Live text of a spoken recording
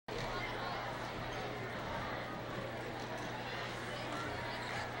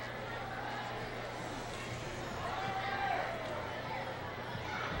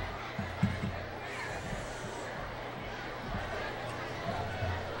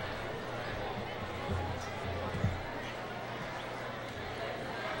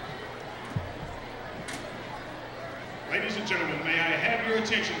and gentlemen, may I have your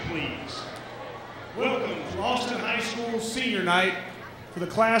attention, please? Welcome to Austin High School Senior Night for the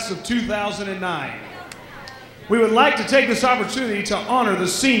class of 2009. We would like to take this opportunity to honor the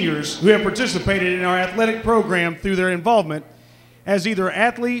seniors who have participated in our athletic program through their involvement as either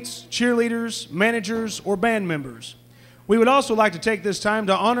athletes, cheerleaders, managers, or band members. We would also like to take this time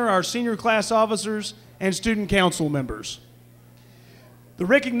to honor our senior class officers and student council members. The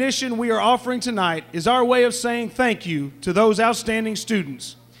recognition we are offering tonight is our way of saying thank you to those outstanding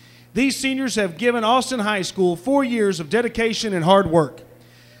students. These seniors have given Austin High School 4 years of dedication and hard work.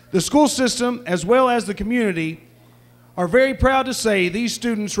 The school system, as well as the community, are very proud to say these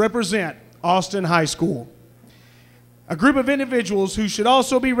students represent Austin High School. A group of individuals who should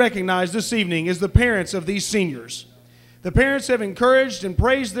also be recognized this evening is the parents of these seniors. The parents have encouraged and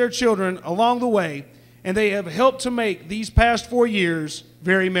praised their children along the way, and they have helped to make these past 4 years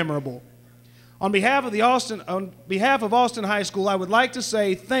very memorable. On behalf of Austin High School, I would like to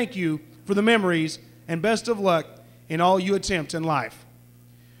say thank you for the memories and best of luck in all you attempt in life.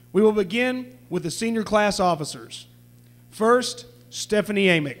 We will begin with the senior class officers. First, Stephanie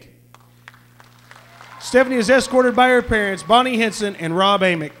Amick. Stephanie is escorted by her parents, Bonnie Henson and Rob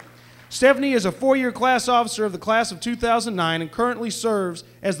Amick. Stephanie is a 4-year class officer of the class of 2009 and currently serves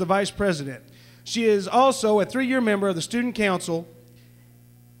as the vice president. She is also a 3-year member of the student council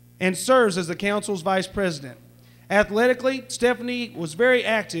and serves as the council's vice president. Athletically, Stephanie was very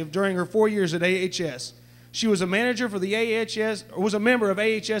active during her 4 years at AHS. She was a manager for the was a member of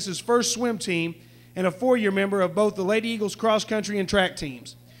AHS's first swim team and a 4-year member of both the Lady Eagles cross country and track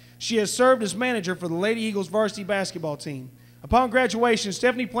teams. She has served as manager for the Lady Eagles varsity basketball team. Upon graduation,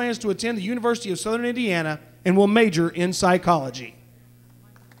 Stephanie plans to attend the University of Southern Indiana and will major in psychology.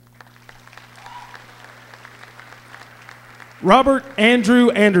 Robert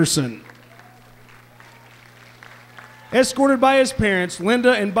Andrew Anderson. Escorted by his parents,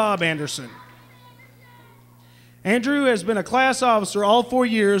 Linda and Bob Anderson. Andrew has been a class officer all 4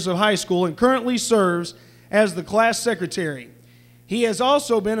 years of high school and currently serves as the class secretary. He has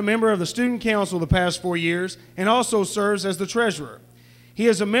also been a member of the student council the past 4 years and also serves as the treasurer. He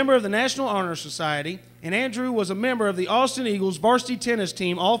is a member of the National Honor Society, and Andrew was a member of the Austin Eagles varsity tennis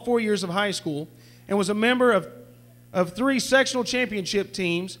team all 4 years of high school and was a member of 3 sectional championship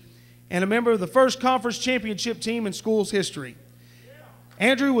teams and a member of the first conference championship team in school's history.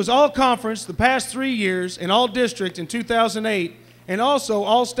 Andrew was all-conference the past 3 years and all-district in 2008 and also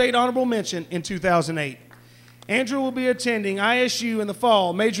all-state honorable mention in 2008. Andrew will be attending ISU in the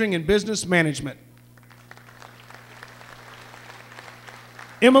fall, majoring in business management.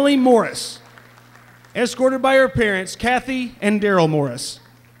 Emily Morris, escorted by her parents, Kathy and Daryl Morris.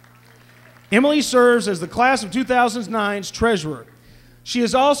 Emily serves as the class of 2009's treasurer. She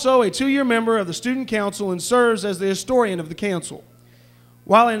is also a 2-year member of the student council and serves as the historian of the council.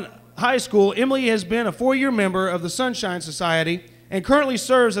 While in high school, Emily has been a 4-year member of the Sunshine Society and currently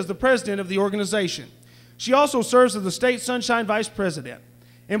serves as the president of the organization. She also serves as the state Sunshine vice president.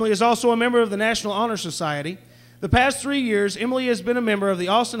 Emily is also a member of the National Honor Society. The past 3 years, Emily has been a member of the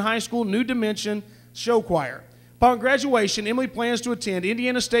Austin High School New Dimension show choir. Upon graduation, Emily plans to attend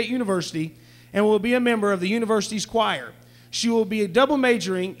Indiana State University and will be a member of the university's choir. She will be double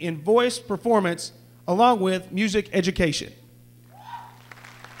majoring in voice performance along with music education.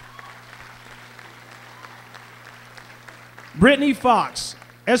 Brittany Fox,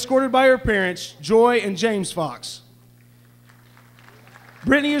 escorted by her parents, Joy and James Fox.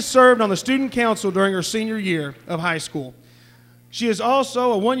 Brittany has served on the student council during her senior year of high school. She is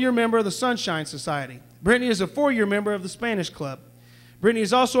also a 1-year member of the Sunshine Society. Brittany is a 4-year member of the Spanish Club. Brittany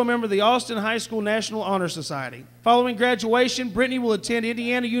is also a member of the Austin High School National Honor Society. Following graduation, Brittany will attend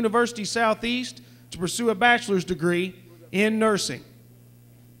Indiana University Southeast to pursue a bachelor's degree in nursing.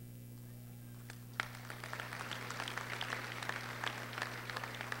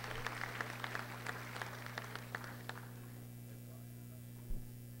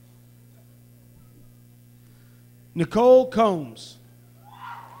 Nicole Combs.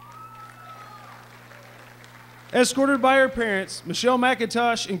 Escorted by her parents, Michelle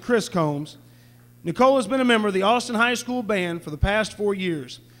McIntosh and Chris Combs, Nicole has been a member of the Austin High School Band for the past 4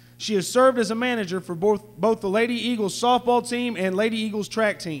 years. She has served as a manager for both the Lady Eagles softball team and Lady Eagles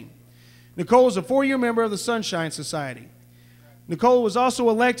track team. Nicole is a 4-year member of the Sunshine Society. Nicole was also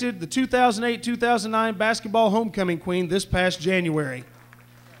elected the 2008-2009 basketball homecoming queen this past January.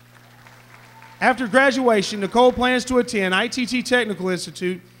 After graduation, Nicole plans to attend ITT Technical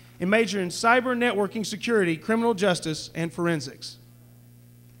Institute and major in cyber networking security, criminal justice, and forensics.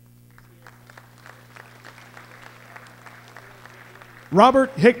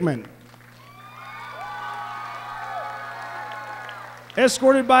 Robert Hickman.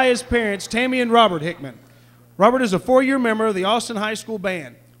 Escorted by his parents, Tammy and Robert Hickman. Robert is a 4-year member of the Austin High School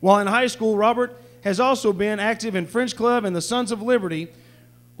Band. While in high school, Robert has also been active in French Club and the Sons of Liberty,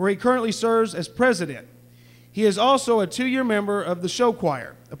 where he currently serves as president. He is also a 2-year member of the show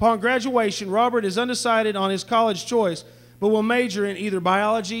choir. Upon graduation, Robert is undecided on his college choice, but will major in either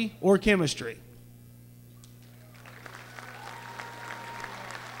biology or chemistry.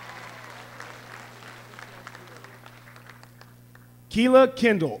 Keela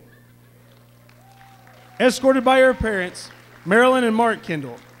Kendall. Escorted by her parents, Marilyn and Mark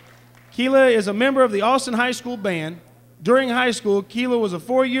Kendall. Keela is a member of the Austin High School Band. During high school, Keela was a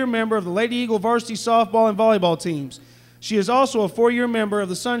 4-year member of the Lady Eagle varsity softball and volleyball teams. She is also a 4-year member of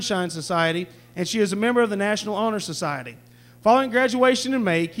the Sunshine Society, and she is a member of the National Honor Society. Following graduation in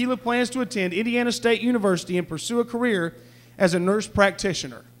May, Keela plans to attend Indiana State University and pursue a career as a nurse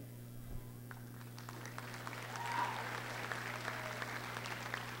practitioner.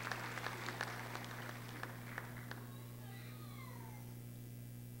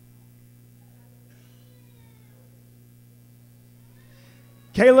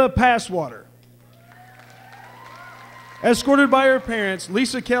 Kayla Passwater. Escorted by her parents,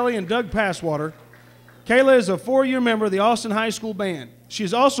 Lisa Kelly and Doug Passwater, Kayla is a 4-year member of the Austin High School Band. She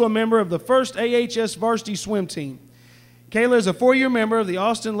is also a member of the first AHS varsity swim team. Kayla is a 4-year member of the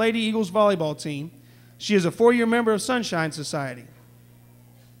Austin Lady Eagles volleyball team. She is a 4-year member of Sunshine Society.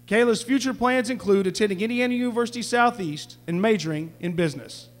 Kayla's future plans include attending Indiana University Southeast and majoring in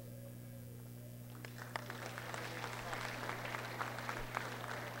business.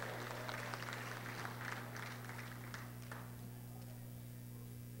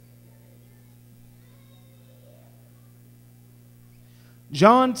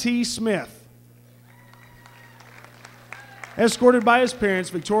 John T. Smith. Escorted by his parents,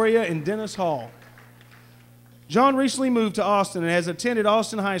 Victoria and Dennis Hall. John recently moved to Austin and has attended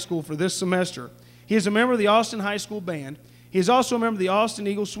Austin High School for this semester. He is a member of the Austin High School Band. He is also a member of the Austin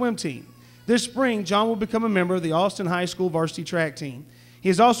Eagles swim team. This spring, John will become a member of the Austin High School varsity track team. He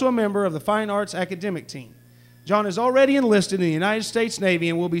is also a member of the Fine Arts academic team. John is already enlisted in the United States Navy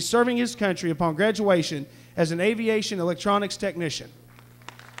and will be serving his country upon graduation as an aviation electronics technician.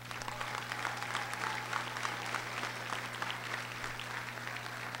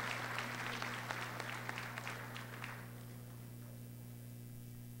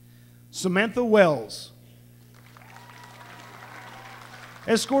 Samantha Wells.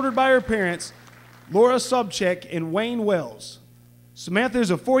 Escorted by her parents, Laura Sobchak and Wayne Wells. Samantha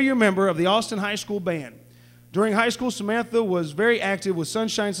is a 4-year member of the Austin High School Band. During high school, Samantha was very active with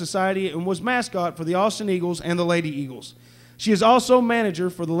Sunshine Society and was mascot for the Austin Eagles and the Lady Eagles. She is also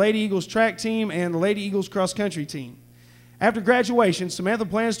manager for the Lady Eagles track team and the Lady Eagles cross country team. After graduation, Samantha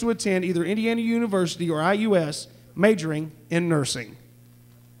plans to attend either Indiana University or IUS, majoring in nursing.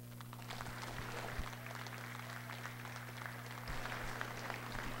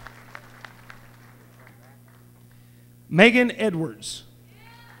 Megan Edwards.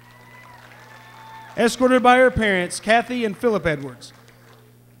 Escorted by her parents, Kathy and Philip Edwards.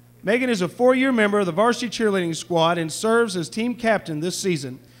 Megan is a 4-year member of the varsity cheerleading squad and serves as team captain this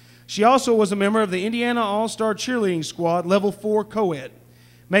season. She also was a member of the Indiana All-Star Cheerleading Squad Level 4 Co-Ed.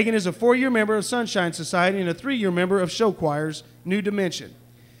 Megan is a 4-year member of Sunshine Society and a 3-year member of Show Choir's New Dimension.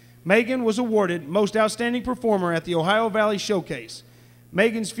 Megan was awarded Most Outstanding Performer at the Ohio Valley Showcase.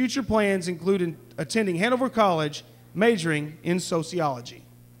 Megan's future plans include attending Hanover College, majoring in sociology.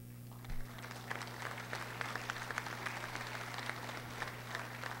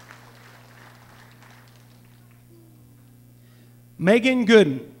 Megan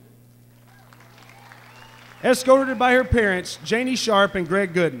Gooden. Escorted by her parents, Janie Sharp and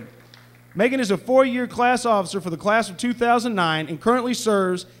Greg Gooden. Megan is a 4-year class officer for the class of 2009 and currently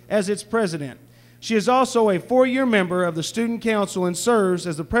serves as its president. She is also a 4-year member of the Student Council and serves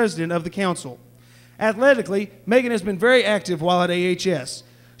as the president of the council. Athletically, Megan has been very active while at AHS.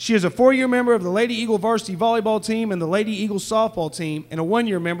 She is a 4-year member of the Lady Eagle varsity volleyball team and the Lady Eagle softball team and a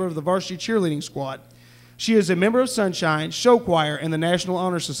 1-year member of the varsity cheerleading squad. She is a member of Sunshine, Show Choir, and the National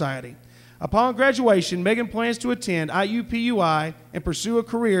Honor Society. Upon graduation, Megan plans to attend IUPUI and pursue a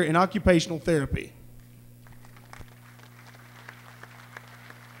career in occupational therapy.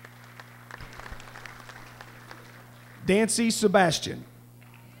 Dancy Sebastian.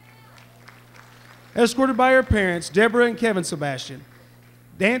 Escorted by her parents, Deborah and Kevin Sebastian.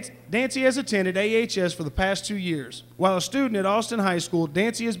 Dancy has attended AHS for the past 2 years. While a student at Austin High School,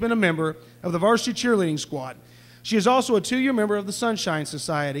 Dancy has been a member of the varsity cheerleading squad. She is also a 2-year member of the Sunshine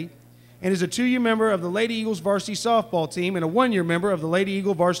Society and is a 2-year member of the Lady Eagles varsity softball team and a 1-year member of the Lady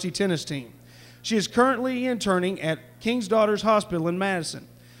Eagle varsity tennis team. She is currently interning at King's Daughters Hospital in Madison.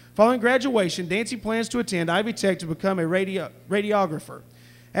 Following graduation, Dancy plans to attend Ivy Tech to become a radiographer.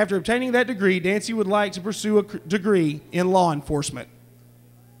 After obtaining that degree, Dancy would like to pursue a degree in law enforcement.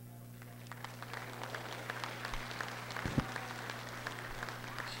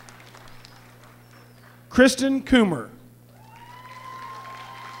 Kristen Coomer.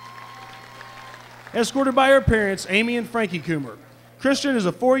 Escorted by her parents, Amy and Frankie Coomer. Kristen is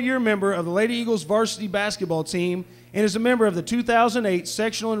a 4-year member of the Lady Eagles varsity basketball team and is a member of the 2008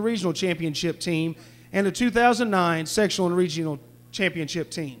 Sectional and Regional Championship team and the 2009 Sectional and Regional Championship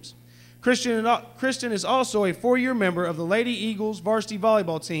teams. Kristen is also a 4-year member of the Lady Eagles varsity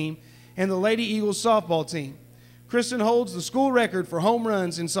volleyball team and the Lady Eagles softball team. Kristen holds the school record for home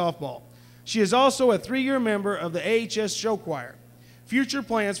runs in softball. She is also a 3-year member of the AHS show choir. Future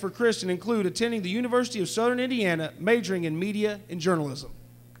plans for Kristen include attending the University of Southern Indiana, majoring in media and journalism.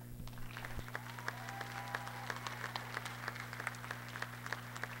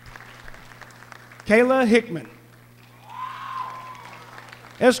 Kayla Hickman.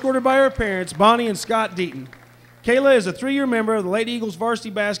 Escorted by her parents, Bonnie and Scott Deaton. Kayla is a 3-year member of the Lady Eagles varsity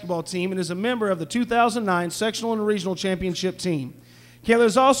basketball team and is a member of the 2009 Sectional and Regional Championship team. Kayla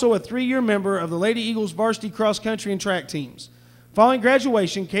is also a 3-year member of the Lady Eagles varsity cross country and track teams. Following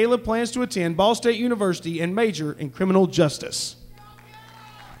graduation, Kayla plans to attend Ball State University and major in criminal justice.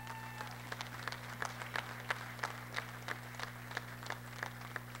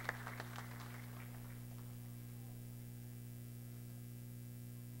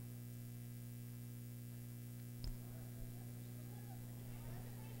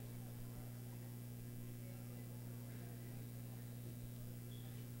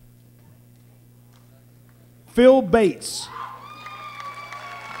 Phil Bates.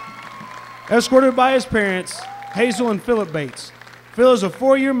 Escorted by his parents, Hazel and Philip Bates. Phil is a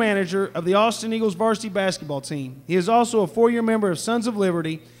 4-year manager of the Austin Eagles varsity basketball team. He is also a 4-year member of Sons of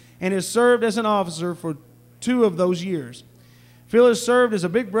Liberty and has served as an officer for 2 of those years. Phil has served as a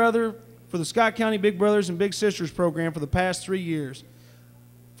big brother for the Scott County Big Brothers and Big Sisters program for the past 3 years.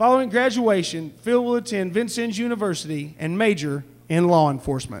 Following graduation, Phil will attend Vincennes University and major in law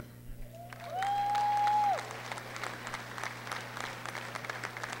enforcement.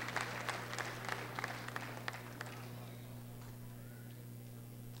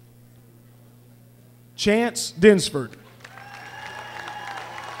 Chance Dinsford.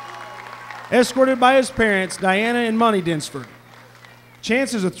 Escorted by his parents, Diana and Monty Dinsford.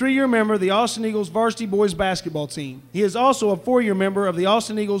 Chance is a 3-year member of the Austin Eagles varsity boys basketball team. He is also a 4-year member of the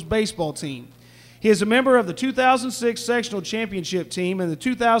Austin Eagles baseball team. He is a member of the 2006 Sectional Championship team and the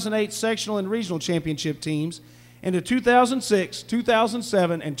 2008 Sectional and Regional Championship teams and the 2006,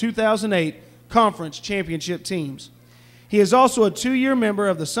 2007, and 2008 Conference Championship teams. He is also a 2-year member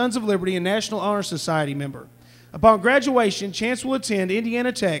of the Sons of Liberty and National Honor Society member. Upon graduation, Chance will attend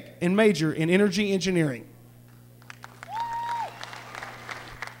Indiana Tech and major in energy engineering.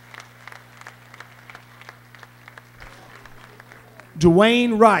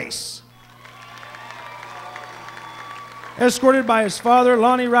 Dwayne Rice. Escorted by his father,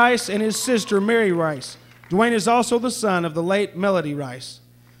 Lonnie Rice, and his sister, Mary Rice. Dwayne is also the son of the late Melody Rice.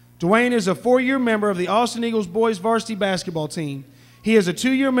 Dwayne is a 4-year member of the Austin Eagles boys varsity basketball team. He is a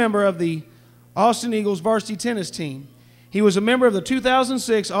 2-year member of the Austin Eagles varsity tennis team. He was a member of the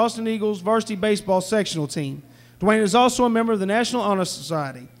 2006 Austin Eagles varsity baseball sectional team. Dwayne is also a member of the National Honor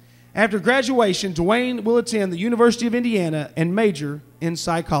Society. After graduation, Dwayne will attend the University of Indiana and major in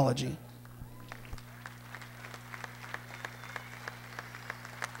psychology.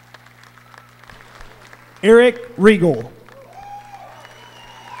 Eric Regal.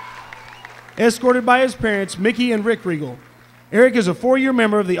 Escorted by his parents, Mickey and Rick Regal. Eric is a 4-year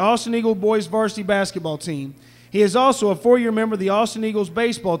member of the Austin Eagle boys varsity basketball team. He is also a 4-year member of the Austin Eagles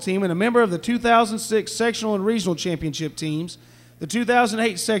baseball team and a member of the 2006 Sectional and Regional Championship teams, the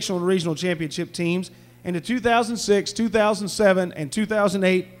 2008 Sectional and Regional Championship teams, and the 2006, 2007, and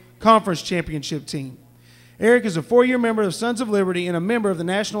 2008 Conference Championship team. Eric is a 4-year member of Sons of Liberty and a member of the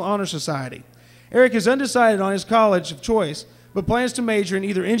National Honor Society. Eric is undecided on his college of choice, but plans to major in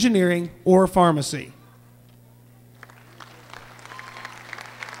either engineering or pharmacy.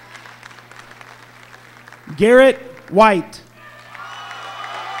 Garrett White.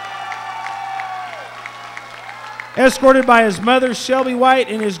 Escorted by his mother, Shelby White,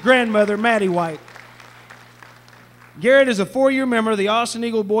 and his grandmother, Maddie White. Garrett is a 4-year member of the Austin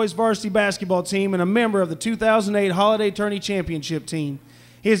Eagle boys varsity basketball team and a member of the 2008 Holiday Tourney Championship team.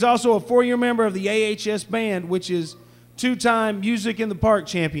 He is also a 4-year member of the AHS Band, which is 2-time Music in the Park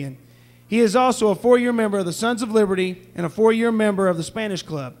champion. He is also a 4-year member of the Sons of Liberty and a 4-year member of the Spanish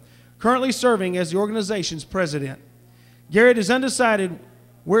Club. currently serving as the organization's president. Garrett is undecided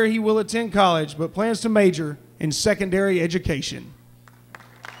where he will attend college, but plans to major in secondary education.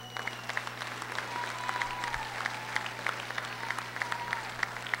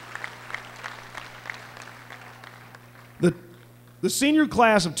 The senior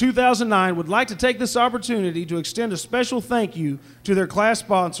class of 2009 would like to take this opportunity to extend a special thank you to their class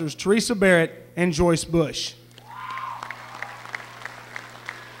sponsors, Teresa Barrett and Joyce Bush.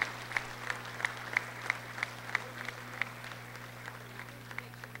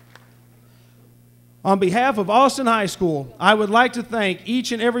 On behalf of Austin High School, I would like to thank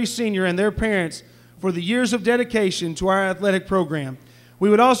each and every senior and their parents for the years of dedication to our athletic program. We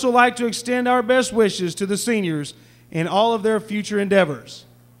would also like to extend our best wishes to the seniors in all of their future endeavors.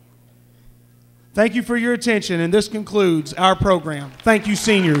 Thank you for your attention, and this concludes our program. Thank you,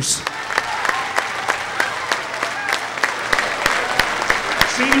 seniors.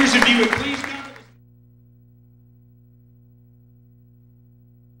 Seniors, if you would please come.